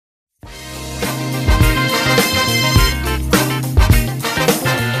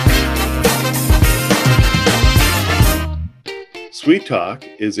Sweet Talk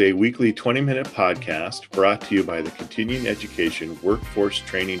is a weekly 20-minute podcast brought to you by the Continuing Education Workforce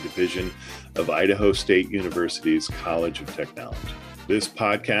Training Division of Idaho State University's College of Technology. This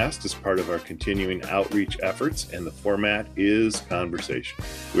podcast is part of our continuing outreach efforts, and the format is conversation.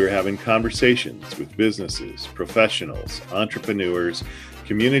 We're having conversations with businesses, professionals, entrepreneurs,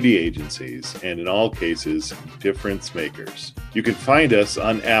 community agencies, and in all cases, difference makers. You can find us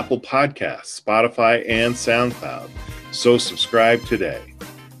on Apple Podcasts, Spotify, and SoundCloud. So subscribe today.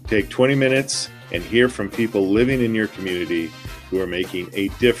 Take 20 minutes and hear from people living in your community who are making a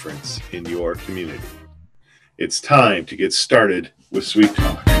difference in your community. It's time to get started with Sweet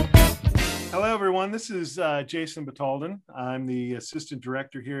Talk. Hello, everyone. This is Jason Batalden. I'm the Assistant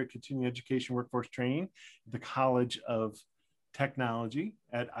Director here at Continuing Education Workforce Training at the College of Technology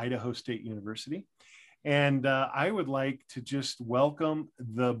at Idaho State University. And I would like to just welcome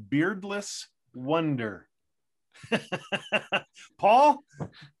the beardless wonder. Paul,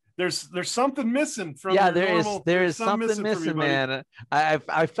 there's something missing from there is something missing, man.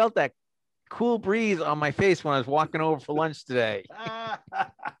 I felt that cool breeze on my face when I was walking over for lunch today.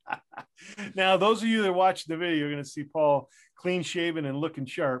 Now, those of you that watch the video are going to see Paul clean shaven and looking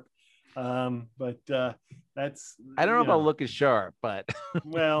sharp. But that's, I don't know about looking sharp, but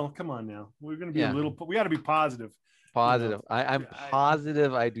well, come on now. We're going to be we got to be positive. Positive. I'm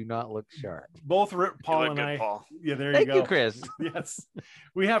positive I do not look sharp. Both Paul and I. Paul. Yeah, there Thank you go. You, Chris. Yes.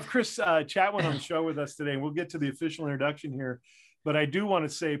 We have Chris Chatwin on the show with us today, and we'll get to the official introduction here. But I do want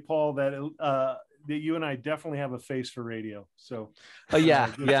to say, Paul, that that you and I definitely have a face for radio. So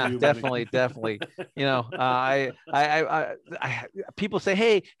definitely. You know, I people say,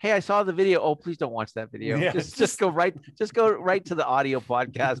 hey, I saw the video. Oh, please don't watch that video. Yeah, just go right to the audio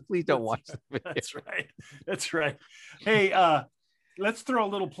podcast. Please don't watch the video. That's right. Hey, let's throw a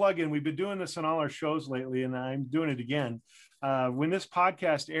little plug in. We've been doing this on all our shows lately, and I'm doing it again. When this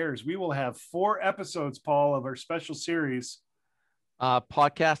podcast airs, we will have 4 episodes, Paul, of our special series.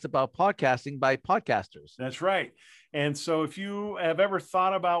 Podcast about podcasting by podcasters. That's right. And so if you have ever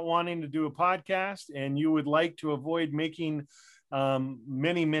thought about wanting to do a podcast and you would like to avoid making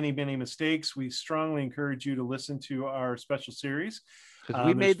many mistakes, we strongly encourage you to listen to our special series. Because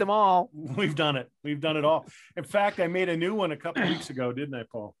we made them all. We've done it. We've done it all. In fact, I made a new one a couple of weeks ago, didn't I,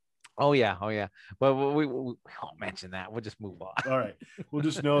 Paul? Oh yeah. Well, we won't mention that. We'll just move on. All right. We'll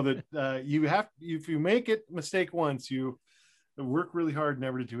just know that if you make it mistake once, you work really hard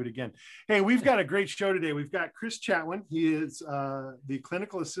never to do it again. Hey, we've got a great show today. We've got Chris Chatwin. He is the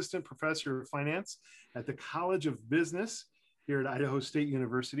Clinical Assistant Professor of Finance at the College of Business here at Idaho State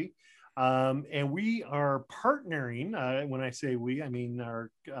University. And we are partnering, when I say we, I mean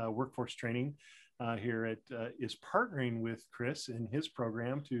our workforce training here is partnering with Chris and his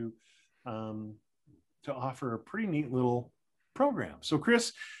program to offer a pretty neat little program. So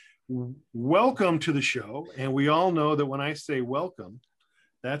Chris, welcome to the show. And we all know that when I say welcome,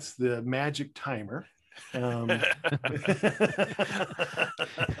 that's the magic timer. Now,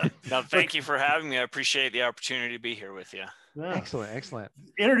 thank you for having me. I appreciate the opportunity to be here with you. Yeah. Excellent.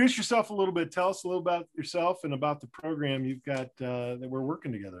 Introduce yourself a little bit. Tell us a little about yourself and about the program you've got that we're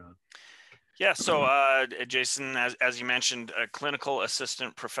working together on. Yeah, so Jason, as you mentioned, a Clinical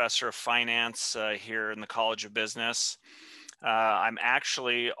Assistant Professor of Finance here in the College of Business. I'm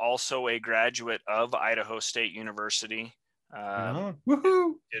actually also a graduate of Idaho State University.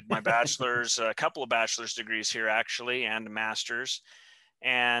 Woohoo! Did my bachelor's, a couple of bachelor's degrees here actually, and a master's,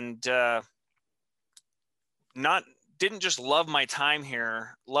 and didn't just love my time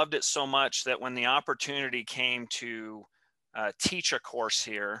here, loved it so much that when the opportunity came to teach a course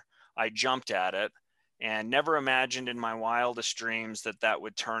here, I jumped at it and never imagined in my wildest dreams that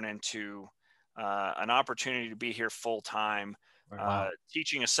would turn into an opportunity to be here full time,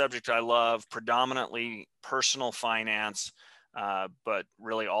 teaching a subject I love, predominantly personal finance, but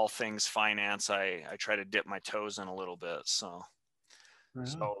really all things finance. I try to dip my toes in a little bit. So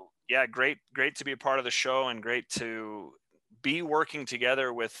yeah, great to be a part of the show and great to be working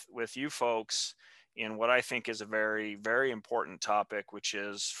together with you folks in what I think is a very, very important topic, which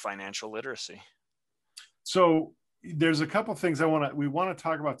is financial literacy. So there's a couple of things we want to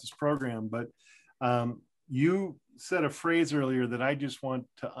talk about this program, but you said a phrase earlier that I just want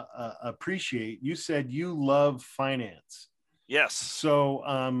to appreciate. You said you love finance. Yes.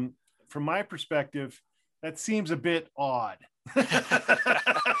 So from my perspective, that seems a bit odd.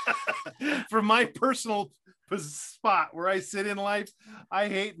 From my personal spot where I sit in life, I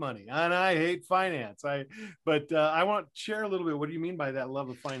hate money and I hate finance. But I want to share a little bit. What do you mean by that love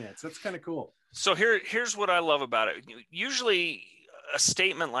of finance? That's kind of cool. So here's what I love about it. Usually a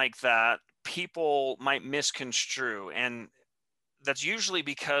statement like that, people might misconstrue, and that's usually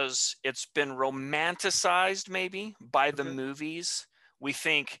because it's been romanticized maybe by the movies. We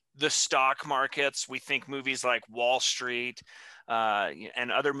think the stock markets, we think movies like Wall Street,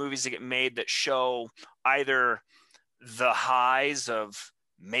 and other movies that get made that show either the highs of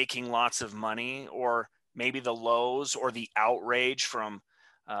making lots of money, or maybe the lows or the outrage from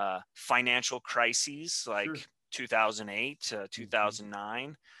financial crises like 2008 to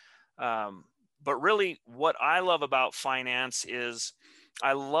 2009. But really what I love about finance is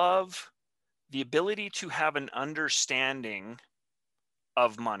I love the ability to have an understanding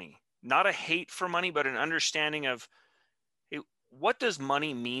of money, not a hate for money, but an understanding of, hey, what does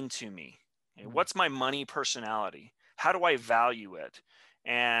money mean to me? What's my money personality? How do I value it?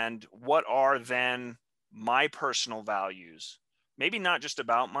 And what are then my personal values? Maybe not just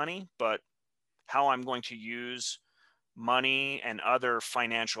about money, but how I'm going to use money and other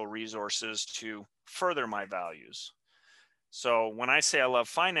financial resources to further my values. So when I say I love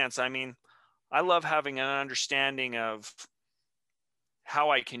finance, I mean, I love having an understanding of how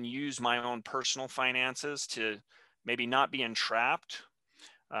I can use my own personal finances to maybe not be entrapped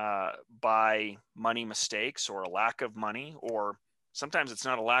by money mistakes or a lack of money, or sometimes it's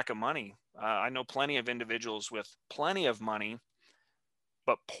not a lack of money. I know plenty of individuals with plenty of money,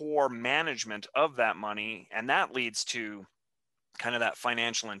 but poor management of that money. And that leads to kind of that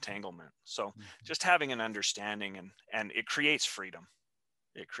financial entanglement. So just having an understanding, and it creates freedom.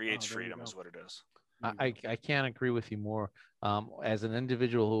 It creates freedom is what it is. I can't agree with you more. As an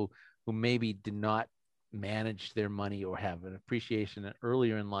individual who maybe did not manage their money or have an appreciation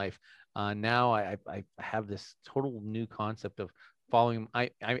earlier in life, now I have this total new concept of following.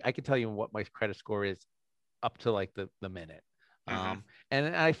 I can tell you what my credit score is up to like the minute.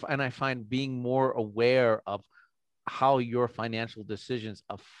 And I find being more aware of how your financial decisions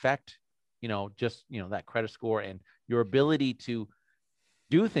affect, just, that credit score and your ability to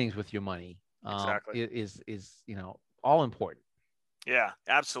do things with your money is all important. Yeah,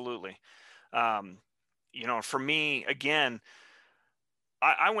 absolutely. For me, again,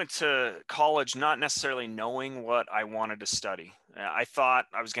 I went to college not necessarily knowing what I wanted to study. I thought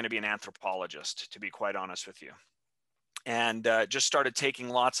I was going to be an anthropologist, to be quite honest with you. And just started taking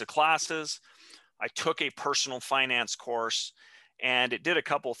lots of classes. I took a personal finance course, and it did a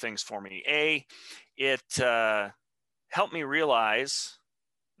couple of things for me. It helped me realize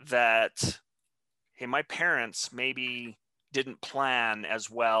that, hey, my parents maybe didn't plan as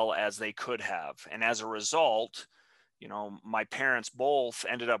well as they could have. And as a result, my parents both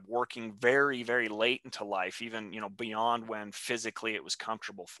ended up working very, very late into life, even, beyond when physically it was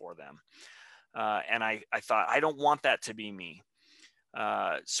comfortable for them. And I thought, I don't want that to be me.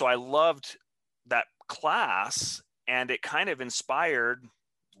 So I loved that class, and it kind of inspired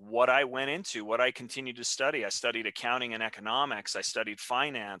what I went into, what I continued to study. I studied accounting and economics. I studied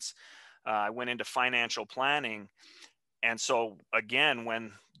finance. I went into financial planning. And so again,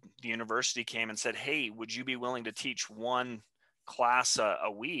 when the university came and said, hey, would you be willing to teach one class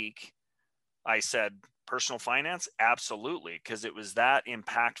a week? I said, personal finance? Absolutely. Because it was that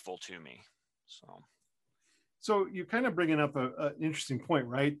impactful to me. So you're kind of bringing up an interesting point,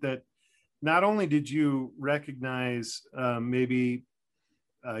 right? That not only did you recognize maybe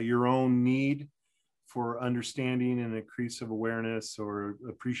your own need for understanding and increase of awareness or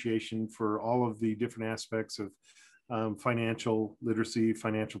appreciation for all of the different aspects of financial literacy,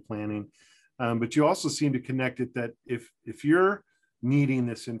 financial planning, but you also seem to connect it that if you're needing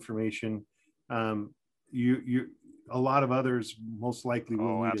this information, a lot of others most likely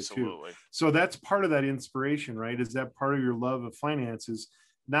will need absolutely. it too. So that's part of that inspiration, right? Is that part of your love of finances,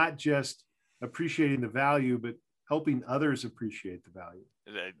 not just appreciating the value, but helping others appreciate the value.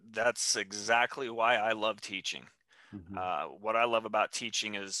 That's exactly why I love teaching. What I love about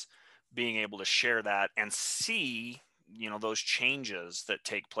teaching is being able to share that and see, those changes that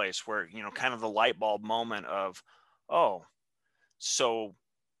take place where, kind of the light bulb moment of, oh, so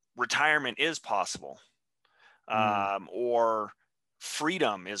retirement is possible. Or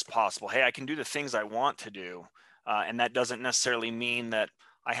freedom is possible. Hey, I can do the things I want to do. And that doesn't necessarily mean that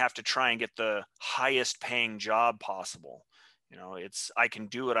I have to try and get the highest paying job possible. I can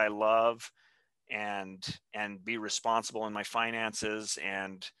do what I love and be responsible in my finances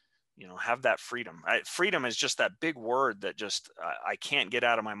and, have that freedom. Freedom is just that big word that just, I can't get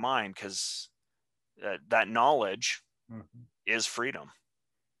out of my mind, because that knowledge is freedom.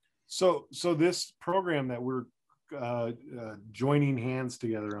 So this program that we're joining hands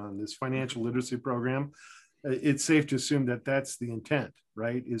together on, this financial literacy program, it's safe to assume that that's the intent,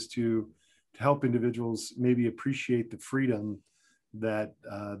 right? Is to help individuals maybe appreciate the freedom that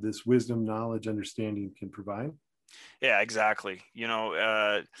this wisdom, knowledge, understanding can provide. Yeah, exactly. You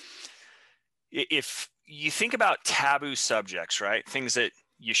know, if you think about taboo subjects, right? Things that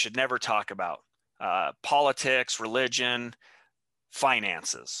you should never talk about, politics, religion,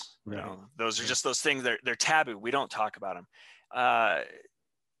 finances, right. You know, those are just those things. They're taboo. We don't talk about them.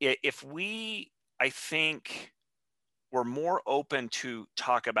 If we, I think we're more open to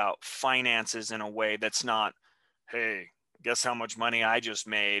talk about finances in a way that's not, hey, guess how much money I just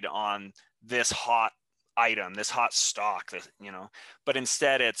made on this hot item, this hot stock, you know, but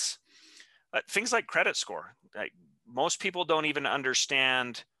instead it's things like credit score. Like, most people don't even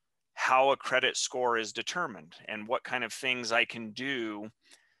understand how a credit score is determined and what kind of things I can do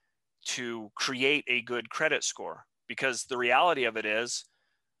to create a good credit score. Because the reality of it is,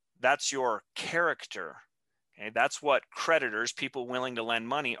 that's your character. Okay? That's what creditors, people willing to lend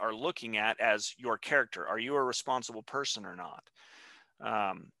money, are looking at as your character. Are you a responsible person or not?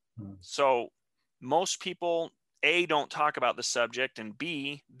 So most people, A, don't talk about the subject, and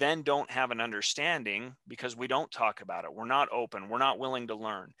B, then don't have an understanding because we don't talk about it. We're not open. We're not willing to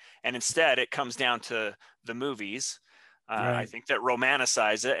learn. And instead, it comes down to the movies. Right. I think that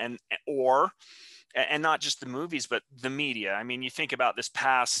romanticize it, and not just the movies, but the media. I mean, you think about this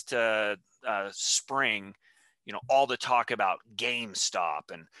past spring, you know, all the talk about GameStop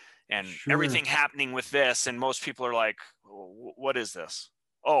and sure. everything happening with this. And most people are like, what is this?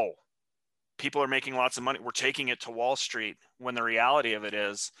 Oh, people are making lots of money. We're taking it to Wall Street, when the reality of it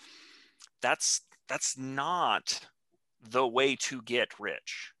is that's not the way to get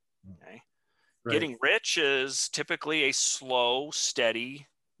rich. Okay. Right. Getting rich is typically a slow, steady,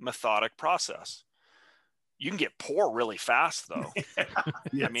 methodic process. You can get poor really fast, though.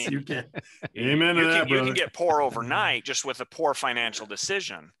 Yes, I mean, you can. Amen to that, you can get poor overnight just with a poor financial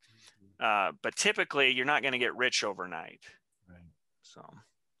decision. But typically, you're not going to get rich overnight. Right. So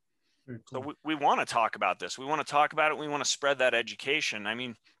we want to talk about this. We want to talk about it. We want to spread that education. I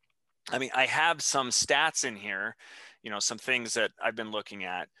mean, I have some stats in here, you know, some things that I've been looking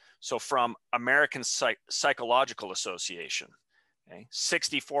at. So from American Psychological Association, okay,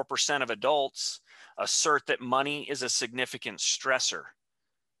 64% of adults assert that money is a significant stressor.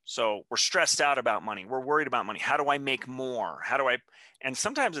 So we're stressed out about money. We're worried about money. How do I make more? And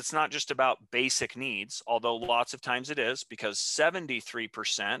sometimes it's not just about basic needs, although lots of times it is, because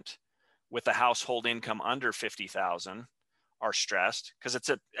 73% with a household income under 50,000 are stressed, because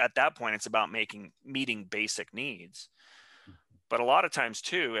at that point, it's about meeting basic needs. But a lot of times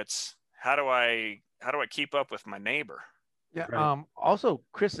too, it's how do I keep up with my neighbor? Yeah. Right. Also,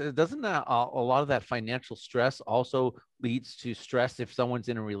 Chris, doesn't that a lot of that financial stress also leads to stress if someone's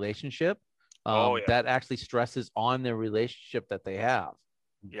in a relationship? Yeah. That actually stresses on their relationship that they have.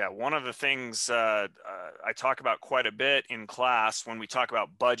 Yeah. One of the things I talk about quite a bit in class when we talk about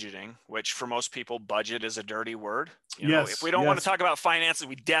budgeting, which for most people, budget is a dirty word. You know, if we don't want to talk about finances,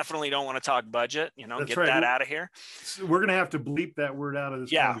 we definitely don't want to talk budget. You know, that's get right. that out of here. We're going to have to bleep that word out of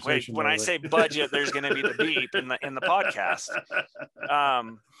this conversation. When I say budget, there's going to be the beep in the podcast.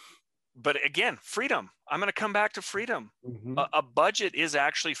 But again, freedom. I'm going to come back to freedom. Mm-hmm. A budget is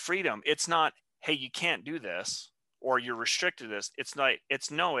actually freedom. It's not, hey, you can't do this, or you're restricted to this. It's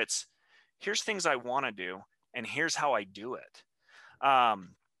here's things I want to do, and here's how I do it.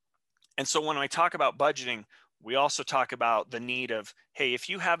 And so when I talk about budgeting, we also talk about the need of, hey, if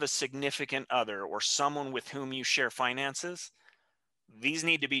you have a significant other or someone with whom you share finances, these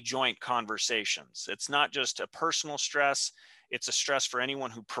need to be joint conversations. It's not just a personal stress. It's a stress for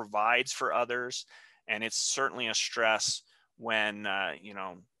anyone who provides for others. And it's certainly a stress when,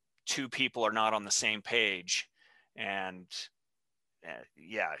 two people are not on the same page. And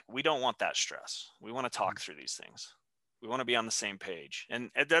we don't want that stress. We want to talk through these things. We want to be on the same page.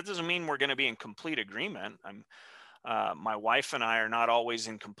 And that doesn't mean we're going to be in complete agreement. My wife and I are not always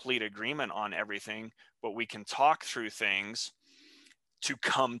in complete agreement on everything, but we can talk through things to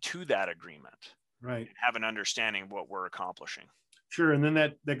come to that agreement. Right. And have an understanding of what we're accomplishing. Sure. And then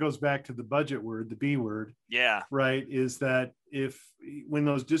that goes back to the budget word, the B word. Yeah. Right. Is that when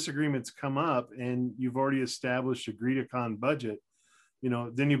those disagreements come up and you've already established agreed upon budget,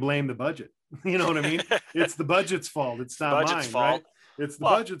 then you blame the budget. You know what I mean? It's the budget's fault. It's not mine, fault. Right? It's the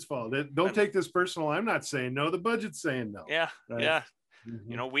budget's fault. Don't take this personal. I'm not saying no. The budget's saying no. Yeah. Right? Yeah.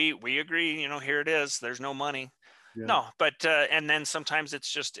 Mm-hmm. We agree, here it is. There's no money. No, but and then sometimes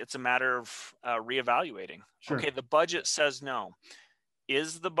it's a matter of reevaluating. Sure. Okay, the budget says no.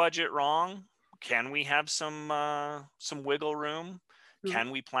 Is the budget wrong? Can we have some wiggle room?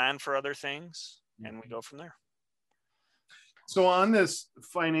 Can we plan for other things? And we go from there. So on this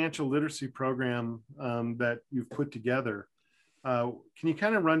financial literacy program that you've put together, can you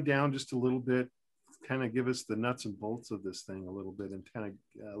kind of run down just a little bit, kind of give us the nuts and bolts of this thing a little bit, and kind of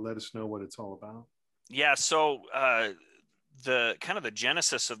let us know what it's all about? Yeah. So the kind of the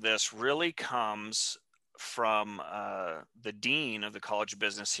genesis of this really comes from the dean of the College of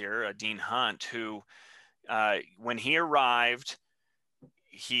Business here, Dean Hunt, who when he arrived,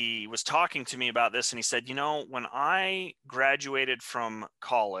 he was talking to me about this, and he said, when I graduated from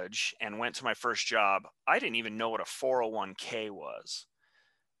college and went to my first job, I didn't even know what a 401k was.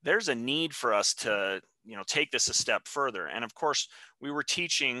 There's a need for us to, take this a step further. And of course, we were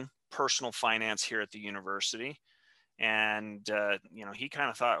teaching personal finance here at the university. And, he kind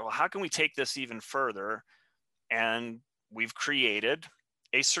of thought, well, how can we take this even further? And we've created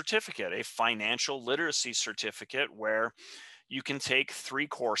a certificate, a financial literacy certificate, where you can take 3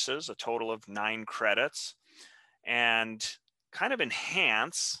 courses, a total of 9 credits, and kind of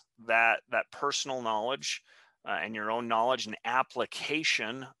enhance that personal knowledge and your own knowledge and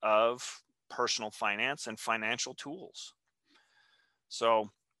application of personal finance and financial tools. So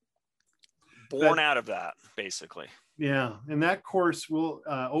born out of that, basically. Yeah, and that course will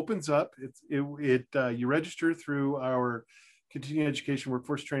opens up. You register through our continuing education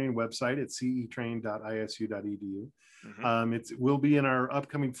workforce training website at cetrain.isu.edu. Mm-hmm. It will be in our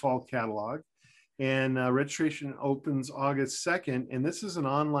upcoming fall catalog, and registration opens August 2nd. And this is an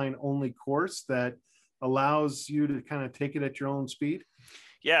online only course that allows you to kind of take it at your own speed.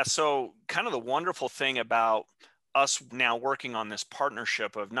 Yeah. So kind of the wonderful thing about us now working on this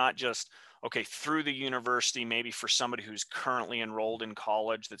partnership of not just, okay, through the university, maybe for somebody who's currently enrolled in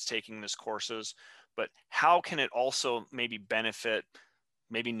college that's taking these courses, but how can it also maybe benefit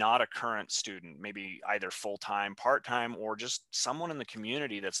maybe not a current student, maybe either full-time, part-time, or just someone in the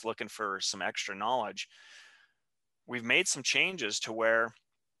community that's looking for some extra knowledge. We've made some changes to where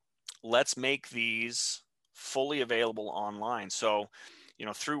let's make these fully available online. So,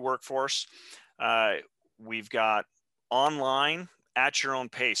 through Workforce, we've got online at your own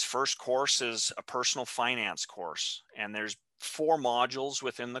pace. First course is a personal finance course, and there's 4 modules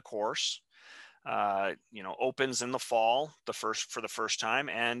within the course. Opens in the fall, for the first time.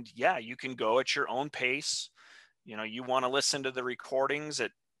 And yeah, you can go at your own pace. You want to listen to the recordings at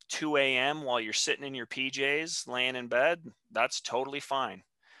 2 a.m. while you're sitting in your PJs, laying in bed. That's totally fine.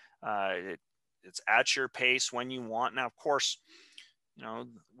 It's at your pace when you want. Now, of course,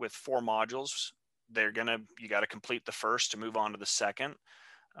 with 4 modules, you got to complete the first to move on to the second.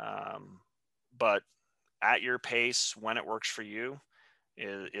 But at your pace, when it works for you,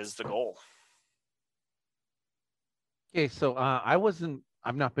 is the goal. Okay, so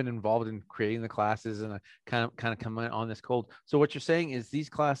I've not been involved in creating the classes, and I kind of come in on this cold. So what you're saying is these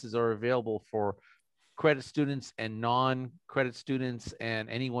classes are available for credit students and non-credit students and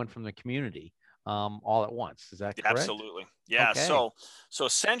anyone from the community all at once. Is that correct? Absolutely. Yeah. Okay. So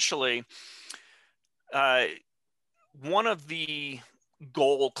essentially, one of the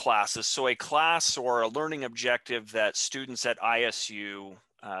goal classes, so a class or a learning objective that students at ISU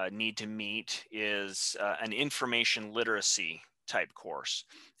need to meet is an information literacy type course.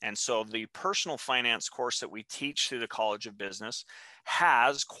 And so the personal finance course that we teach through the College of Business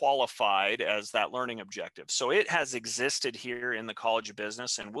has qualified as that learning objective. So it has existed here in the College of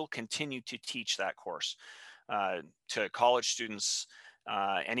Business, and we'll continue to teach that course to college students,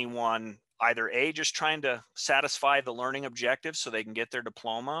 anyone either just trying to satisfy the learning objective so they can get their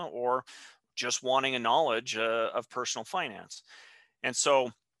diploma, or just wanting a knowledge of personal finance. And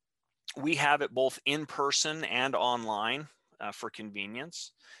so we have it both in person and online for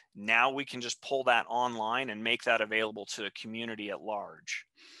convenience. Now we can just pull that online and make that available to the community at large.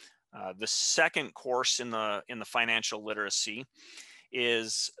 The second course in the financial literacy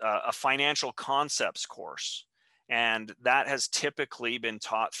is a financial concepts course. And that has typically been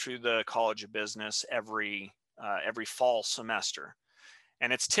taught through the College of Business every fall semester.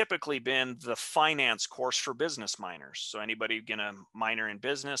 And it's typically been the finance course for business minors. So anybody going to minor in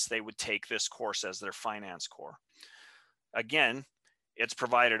business, they would take this course as their finance core. Again, it's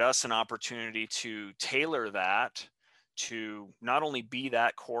provided us an opportunity to tailor that to not only be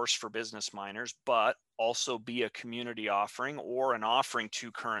that course for business minors, but also be a community offering or an offering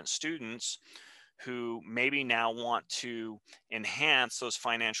to current students who maybe now want to enhance those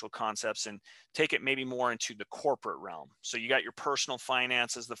financial concepts and take it maybe more into the corporate realm. So you got your personal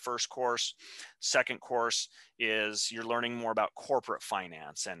finance as the first course. Second course is you're learning more about corporate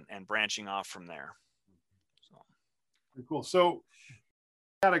finance and branching off from there. So. Very cool. So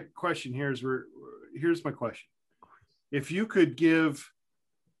I got a question here. Here's my question. If you could give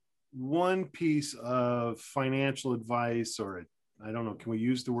one piece of financial advice, or I don't know, can we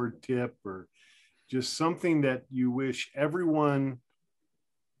use the word tip, or just something that you wish everyone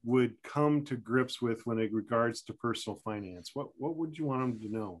would come to grips with when it regards to personal finance, what would you want them to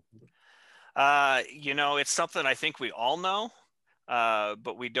know? You know, it's something I think we all know,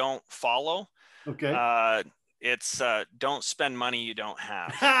 but we don't follow. Okay. It's don't spend money you don't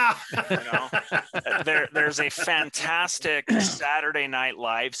have. You know, there's a fantastic Saturday Night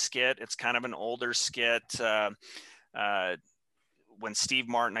Live skit. It's kind of an older skit when Steve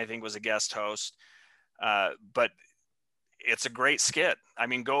Martin, I think, was a guest host. But it's a great skit. I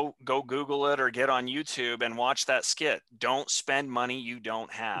mean, go Google it or get on YouTube and watch that skit. Don't spend money you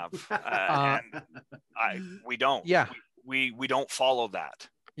don't have. We don't. Yeah. We don't follow that.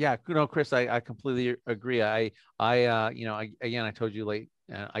 Yeah, Chris, I completely agree. I told you late,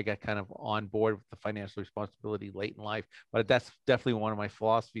 I got kind of on board with the financial responsibility late in life, but that's definitely one of my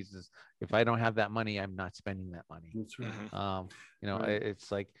philosophies is if I don't have that money, I'm not spending that money. That's right. Right.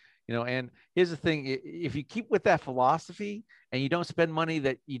 It's like, and here's the thing, if you keep with that philosophy and you don't spend money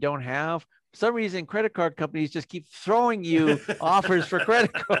that you don't have, for some reason, credit card companies just keep throwing you offers for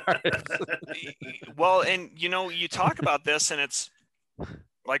credit cards. Well, and, you talk about this and it's,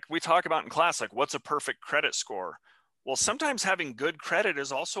 like we talk about in class, like what's a perfect credit score? Well, sometimes having good credit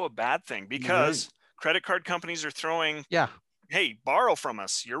is also a bad thing because credit card companies are throwing, hey, borrow from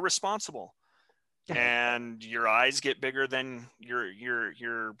us. You're responsible. Yeah. And your eyes get bigger than your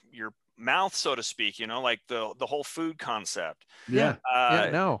mouth, so to speak, like the whole food concept. Yeah.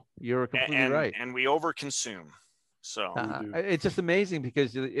 No, you're completely right. And we overconsume. So it's just amazing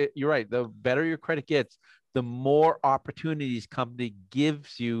because you're right. The better your credit gets, the more opportunities company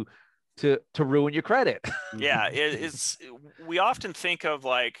gives you to ruin your credit. Yeah, we often think of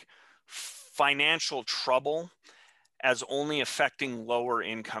like financial trouble as only affecting lower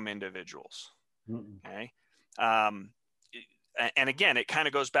income individuals. Okay. And again, it kind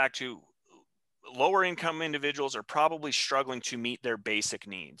of goes back to lower income individuals are probably struggling to meet their basic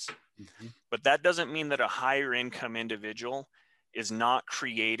needs. But that doesn't mean that a higher income individual is not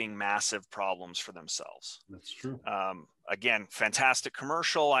creating massive problems for themselves. That's true. Again, fantastic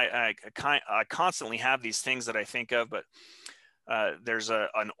commercial. I constantly have these things that I think of, but there's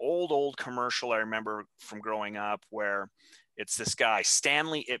an old commercial I remember from growing up where it's this guy,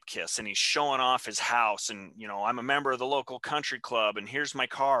 Stanley Ipkiss, and he's showing off his house. And, I'm a member of the local country club and here's my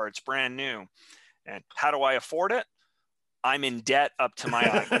car. It's brand new. And how do I afford it? I'm in debt up to my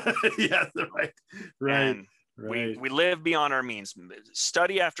eye. Yeah, right. And we live beyond our means.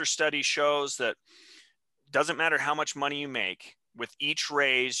 Study after study shows that doesn't matter how much money you make, with each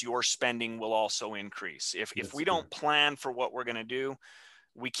raise, your spending will also increase. If we don't plan for what we're going to do,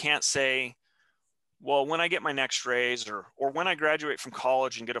 we can't say, well, when I get my next raise or when I graduate from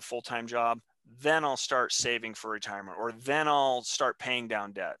college and get a full-time job, then I'll start saving for retirement, or then I'll start paying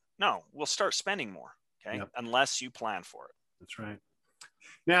down debt. No, we'll start spending more. Okay. Yep. Unless you plan for it. That's right.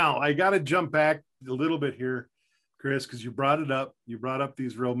 Now I got to jump back a little bit here, Chris, because you brought it up. You brought up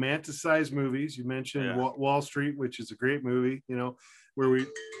these romanticized movies. You mentioned Wall Street, which is a great movie, where we,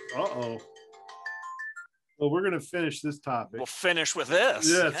 well, we're going to finish this topic. We'll finish with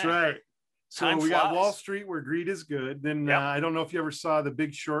this. Yeah, that's right. So we got Wall Street, where greed is good. Then I don't know if you ever saw The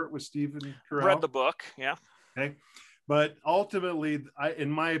Big Short with Stephen Carell. Read the book. Yeah. Okay. But ultimately,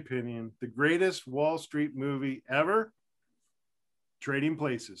 in my opinion, the greatest Wall Street movie ever, Trading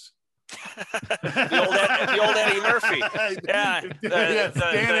Places. the old Eddie Murphy. Yeah.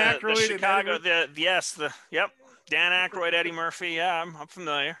 Dan Aykroyd. The Chicago. Dan Aykroyd, Eddie Murphy. Yeah, I'm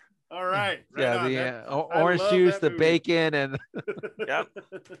familiar. All right. Orange juice, the bacon, and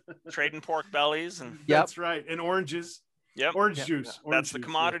trading pork bellies, and that's right, and oranges. Yep, orange juice. That's the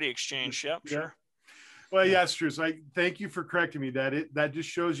commodity exchange. Yep, sure. Well, yeah, it's true. So I thank you for correcting me. That just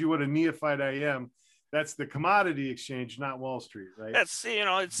shows you what a neophyte I am. That's the commodity exchange, not Wall Street, right? That's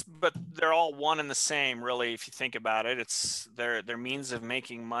but they're all one and the same, really. If you think about it, it's their means of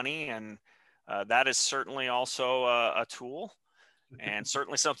making money, and that is certainly also a tool. And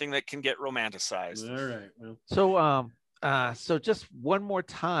certainly something that can get romanticized. All right. Well. So just one more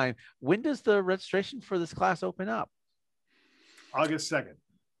time, when does the registration for this class open up? August 2nd.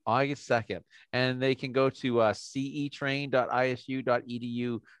 August 2nd. And they can go to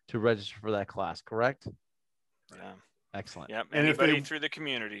cetrain.isu.edu to register for that class, correct? Yeah. Excellent. Yep. And Anybody through the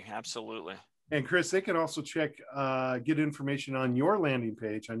community. Absolutely. And Chris, they can also check, get information on your landing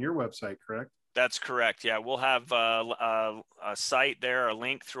page on your website, correct? That's correct. Yeah, we'll have a site there, a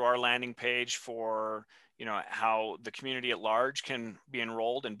link through our landing page for, you know, how the community at large can be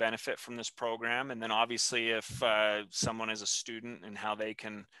enrolled and benefit from this program. And then obviously if someone is a student, and how they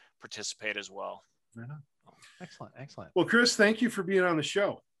can participate as well. Right on. Excellent. Excellent. Well, Chris, thank you for being on the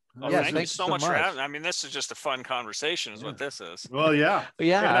show. Oh, Yeah, thank you so much for having. I mean, this is just a fun conversation, is what this is. Well, yeah,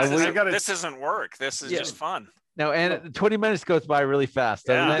 yeah. This isn't work. This is just fun. No, and 20 minutes goes by really fast.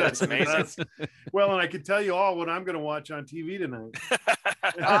 Yeah, that's amazing. Well, and I can tell you all what I'm going to watch on TV tonight.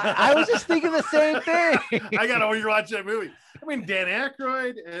 I was just thinking the same thing. I got to watch that movie. I mean, Dan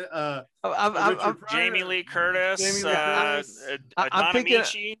Aykroyd, Jamie Lee Curtis, I'm thinking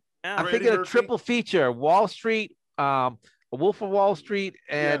Freddie a triple feature: Wall Street, A Wolf of Wall Street,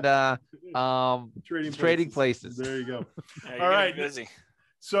 and Trading Places. There you go. Yeah, all right, busy.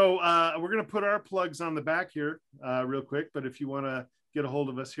 So we're going to put our plugs on the back here real quick. But if you want to get a hold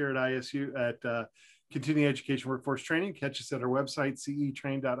of us here at ISU at Continuing Education Workforce Training, catch us at our website,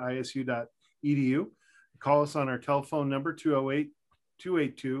 cetrain.isu.edu. Call us on our telephone number,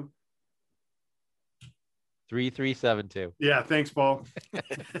 208-282. 3372. Yeah, thanks, Paul.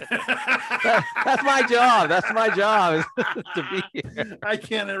 That's my job. That's my job to be here. I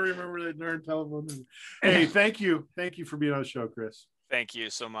can't ever remember that darn telephone number. Hey, thank you. Thank you for being on the show, Chris. Thank you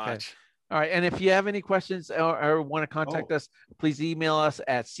so much. Okay. All right. And if you have any questions or want to contact us, please email us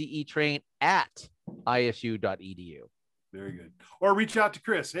at cetrain@isu.edu. Very good. Or reach out to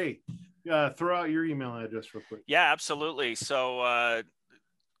Chris. Hey, throw out your email address real quick. Yeah, absolutely. So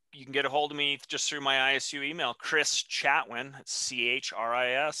you can get a hold of me just through my ISU email, Chris Chatwin,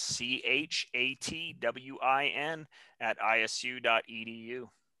 ChrisChatwin @isu.edu.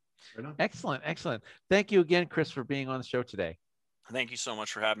 Right. Excellent. Excellent. Thank you again, Chris, for being on the show today. Thank you so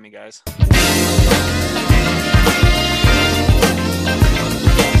much for having me, guys.